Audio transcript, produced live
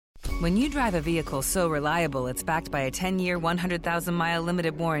When you drive a vehicle so reliable it's backed by a 10-year, 100,000-mile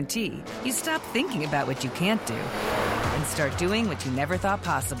limited warranty, you stop thinking about what you can't do and start doing what you never thought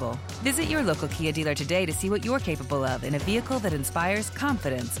possible. Visit your local Kia dealer today to see what you're capable of in a vehicle that inspires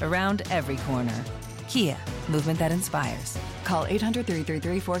confidence around every corner. Kia, movement that inspires. Call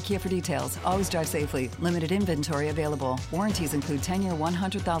 800-333-4KIA for details. Always drive safely. Limited inventory available. Warranties include 10-year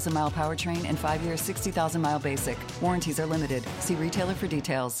 100,000-mile powertrain and 5-year 60,000-mile basic. Warranties are limited. See retailer for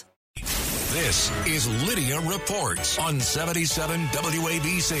details. This is Lidia Reports on 77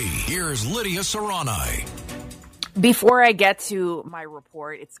 WABC. Here's Lidia Serrani. Before I get to my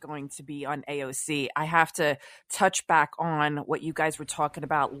report, it's going to be on AOC. I have to touch back on what you guys were talking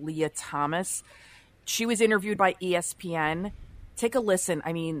about, Leah Thomas. She was interviewed by ESPN. Take a listen.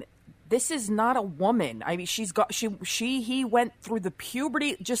 I mean, this is not a woman. I mean, he went through the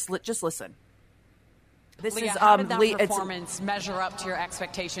puberty. Just listen. This Leah, is how did that performance measure up to your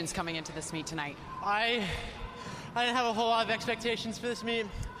expectations coming into this meet tonight? I didn't have a whole lot of expectations for this meet.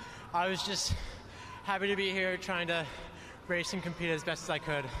 I was just happy to be here, trying to race and compete as best as I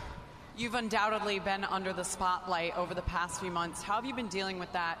could. You've undoubtedly been under the spotlight over the past few months. How have you been dealing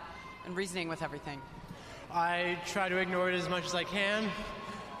with that and reasoning with everything? I try to ignore it as much as I can.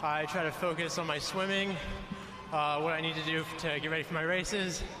 I try to focus on my swimming, what I need to do to get ready for my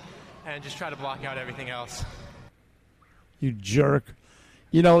races, and just try to block out everything else. You jerk.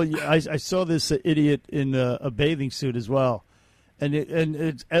 You know, I saw this idiot in a bathing suit as well. And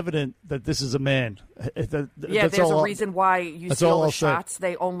it's evident that this is a man. There's a reason why you see all the shots.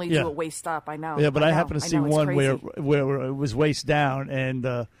 They only do it waist up. I know. Yeah, but I happen to see one where it was waist down,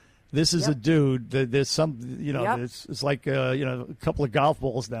 and this is a dude. There's some, it's like a couple of golf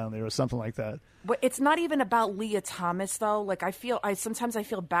balls down there or something like that. But it's not even about Leah Thomas, though. Like, sometimes I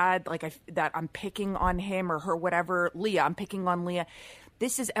feel bad, that I'm picking on him or her, whatever. I'm picking on Leah.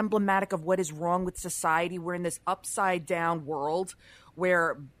 This is emblematic of what is wrong with society. We're in this upside down world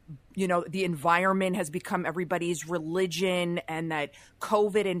where, the environment has become everybody's religion, and that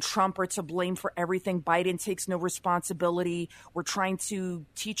COVID and Trump are to blame for everything. Biden takes no responsibility. We're trying to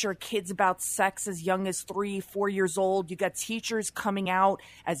teach our kids about sex as young as 3-4 years old. You got teachers coming out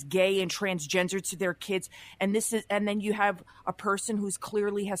as gay and transgender to their kids. And then you have a person who's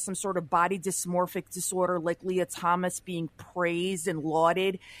clearly has some sort of body dysmorphic disorder, like Leah Thomas, being praised and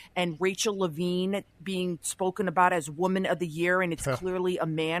lauded, and Rachel Levine being spoken about as Woman of the Year. And it's clearly a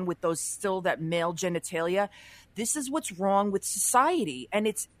man with that male genitalia. This is what's wrong with society. And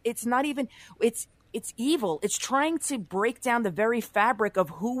it's not even, it's evil. It's trying to break down the very fabric of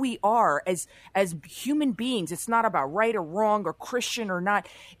who we are as human beings. It's not about right or wrong or Christian or not.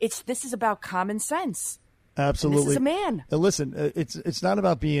 This is about common sense. Absolutely. And this is a man. Listen, it's not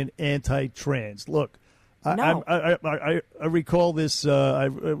about being anti-trans. Look, no. I recall this. I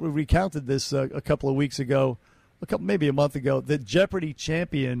recounted this a couple of weeks ago, maybe a month ago. The Jeopardy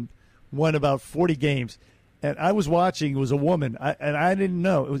champion won about 40 games, and I was watching. It was a woman, and I didn't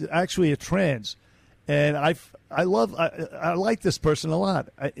know it was actually a trans. And I like this person a lot.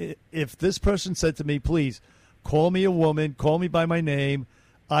 If this person said to me, "Please call me a woman, call me by my name,"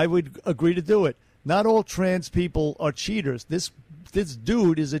 I would agree to do it. Not all trans people are cheaters. This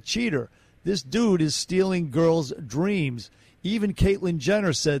dude is a cheater. This dude is stealing girls' dreams. Even Caitlyn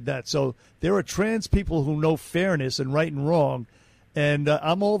Jenner said that. So there are trans people who know fairness and right and wrong, and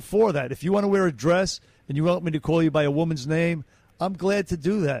I'm all for that. If you want to wear a dress and you want me to call you by a woman's name, I'm glad to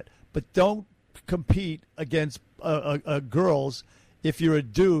do that. But don't compete against girls if you're a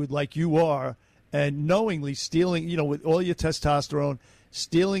dude like you are and knowingly stealing, with all your testosterone,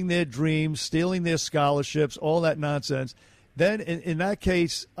 stealing their dreams, stealing their scholarships, all that nonsense. Then in that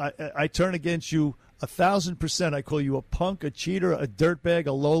case, I turn against you 1,000%. I call you a punk, a cheater, a dirtbag,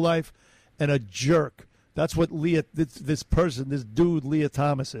 a lowlife, and a jerk. That's what this dude, Leah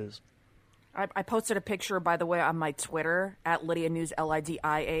Thomas, is. I posted a picture, by the way, on my Twitter, at Lydia News,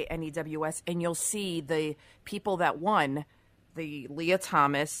 LIDIANEWS, and you'll see the people that won, the Leah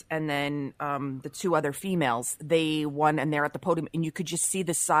Thomas and then the two other females. They won, and they're at the podium, and you could just see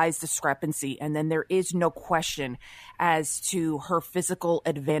the size discrepancy. And then there is no question as to her physical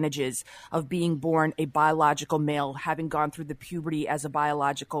advantages of being born a biological male, having gone through the puberty as a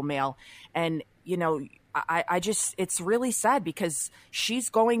biological male. And, I just, it's really sad because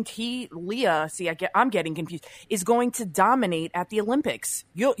Leah, I'm getting confused, is going to dominate at the Olympics.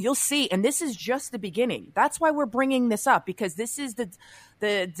 You'll see. And this is just the beginning. That's why we're bringing this up, because this is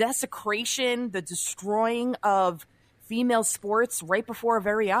the desecration, the destroying of female sports right before our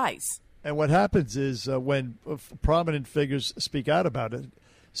very eyes. And what happens is when prominent figures speak out about it,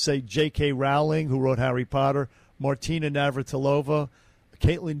 say J.K. Rowling, who wrote Harry Potter, Martina Navratilova,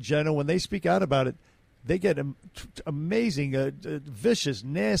 Caitlyn Jenner, when they speak out about it, they get amazing, vicious,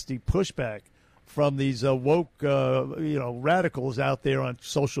 nasty pushback from these woke, radicals out there on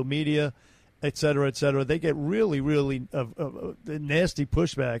social media, et cetera, et cetera. They get really, really nasty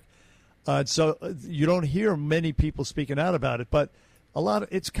pushback. So you don't hear many people speaking out about it, but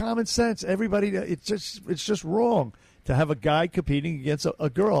it's common sense. Everybody, it's just wrong to have a guy competing against a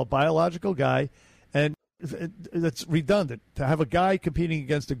girl, a biological guy, and that's redundant to have a guy competing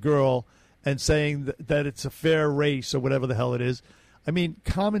against a girl and saying that it's a fair race or whatever the hell it is. I mean,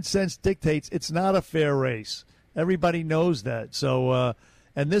 common sense dictates it's not a fair race. Everybody knows that. So,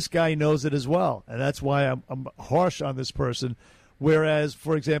 and this guy knows it as well, and that's why I'm harsh on this person. Whereas,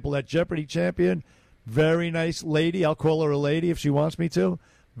 for example, that Jeopardy champion, very nice lady. I'll call her a lady if she wants me to.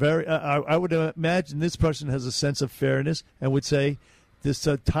 I would imagine this person has a sense of fairness and would say, this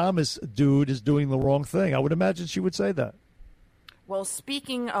Thomas dude is doing the wrong thing. I would imagine she would say that. Well,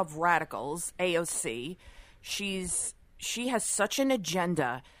 speaking of radicals, AOC, she has such an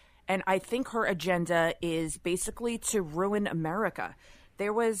agenda, and I think her agenda is basically to ruin America.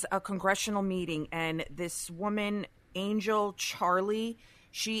 There was a congressional meeting, and this woman, Angel Charlie,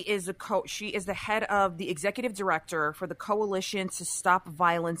 she is the head of the executive director for the Coalition to Stop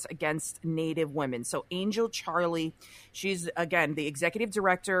Violence Against Native Women. So Angel Charlie, she's, again, the executive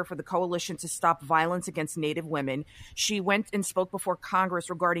director for the Coalition to Stop Violence Against Native Women. She went and spoke before Congress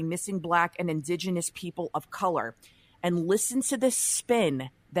regarding missing Black and Indigenous people of color. And listen to the spin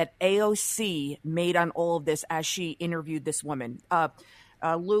that AOC made on all of this as she interviewed this woman.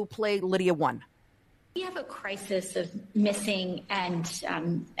 Lou, play Lydia 1. We have a crisis of missing and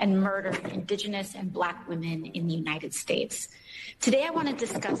murdered Indigenous and Black women in the United States. Today, I want to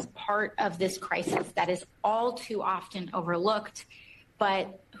discuss part of this crisis that is all too often overlooked,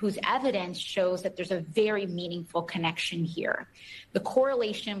 but whose evidence shows that there's a very meaningful connection here. The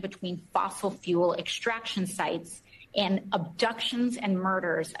correlation between fossil fuel extraction sites and abductions and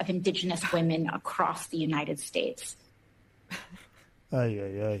murders of Indigenous women across the United States.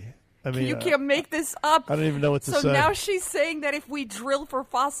 I mean, you can't make this up. I don't even know what to say. So now she's saying that if we drill for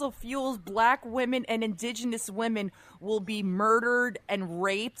fossil fuels, Black women and Indigenous women will be murdered and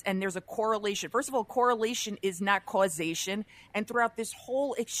raped, and there's a correlation. First of all, correlation is not causation. And throughout this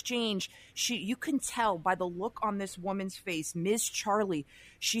whole exchange, you can tell by the look on this woman's face, Ms. Charlie,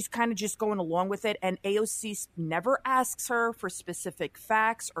 she's kind of just going along with it. And AOC never asks her for specific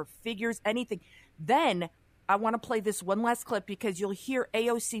facts or figures, anything. Then I want to play this one last clip because you'll hear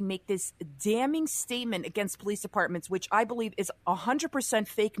AOC make this damning statement against police departments, which I believe is 100%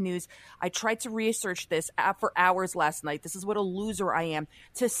 fake news. I tried to research this for hours last night. This is what a loser I am,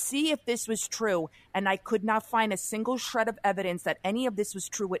 to see if this was true, and I could not find a single shred of evidence that any of this was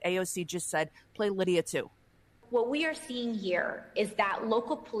true, what AOC just said. Play Lydia 2. What we are seeing here is that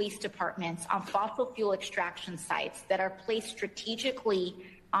local police departments on fossil fuel extraction sites that are placed strategically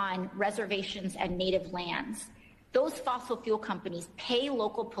on reservations and native lands, those fossil fuel companies pay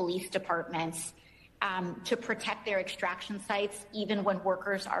local police departments to protect their extraction sites, even when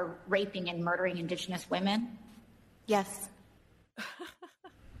workers are raping and murdering Indigenous women? Yes.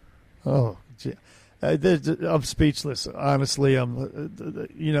 Oh, gee. I'm speechless. Honestly,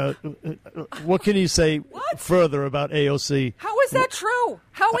 what can you say further about AOC? How is that true?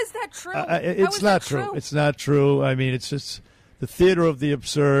 How is that true? It's not true. It's not true. I mean, it's just the theater of the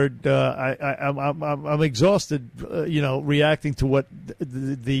absurd. I'm exhausted, reacting to what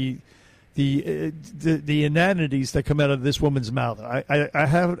the inanities that come out of this woman's mouth. I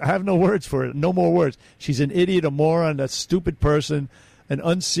have no words for it. No more words. She's an idiot, a moron, a stupid person, an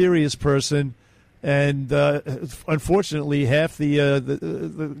unserious person, and unfortunately, half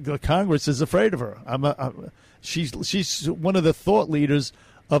the Congress is afraid of her. She's one of the thought leaders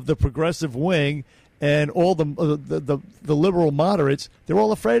of the progressive wing. And all the liberal moderates, they're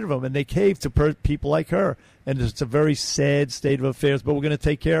all afraid of him, and they cave to people like her. And it's a very sad state of affairs, but we're going to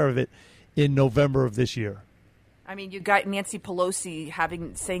take care of it in November of this year. I mean, you got Nancy Pelosi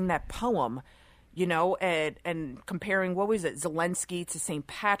saying that poem, and comparing, what was it, Zelensky to St.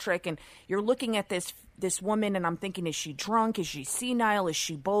 Patrick. And you're looking at this woman, and I'm thinking, is she drunk? Is she senile? Is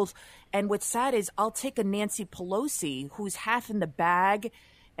she both? And what's sad is I'll take a Nancy Pelosi who's half in the bag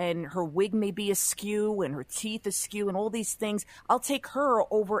and her wig may be askew and her teeth askew and all these things. I'll take her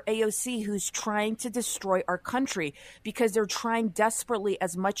over AOC, who's trying to destroy our country, because they're trying desperately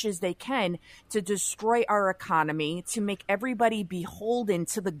as much as they can to destroy our economy, to make everybody beholden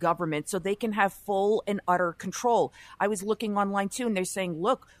to the government so they can have full and utter control. I was looking online too, and they're saying,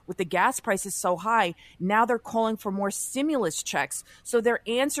 look, with the gas prices so high, now they're calling for more stimulus checks. So their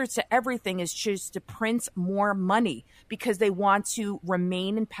answer to everything is just to print more money because they want to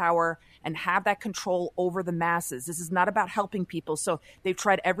remain in power and have that control over the masses. This is not about helping people. So they've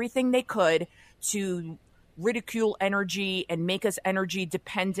tried everything they could to ridicule energy and make us energy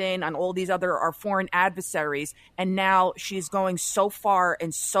dependent on all these other our foreign adversaries. And now she's going so far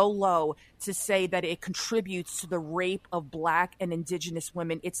and so low to say that it contributes to the rape of Black and Indigenous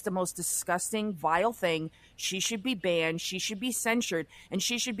women. It's the most disgusting, vile thing. She should be banned. She should be censured. And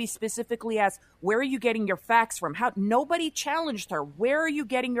she should be specifically asked, where are you getting your facts from? How nobody challenged her. Where are you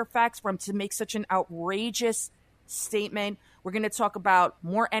getting your facts from to make such an outrageous statement? We're going to talk about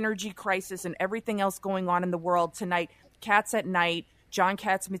more energy crisis and everything else going on in the world tonight. Cats at Night, John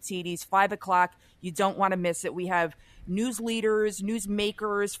Catsimatidis, 5 o'clock. You don't want to miss it. We have news leaders, news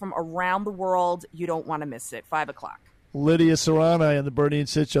makers from around the world. You don't want to miss it. 5 o'clock. Lidia Serrani on the Bernie and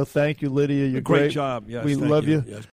Sid Show. Thank you, Lydia. You're great job. Yes, we love you. Yes.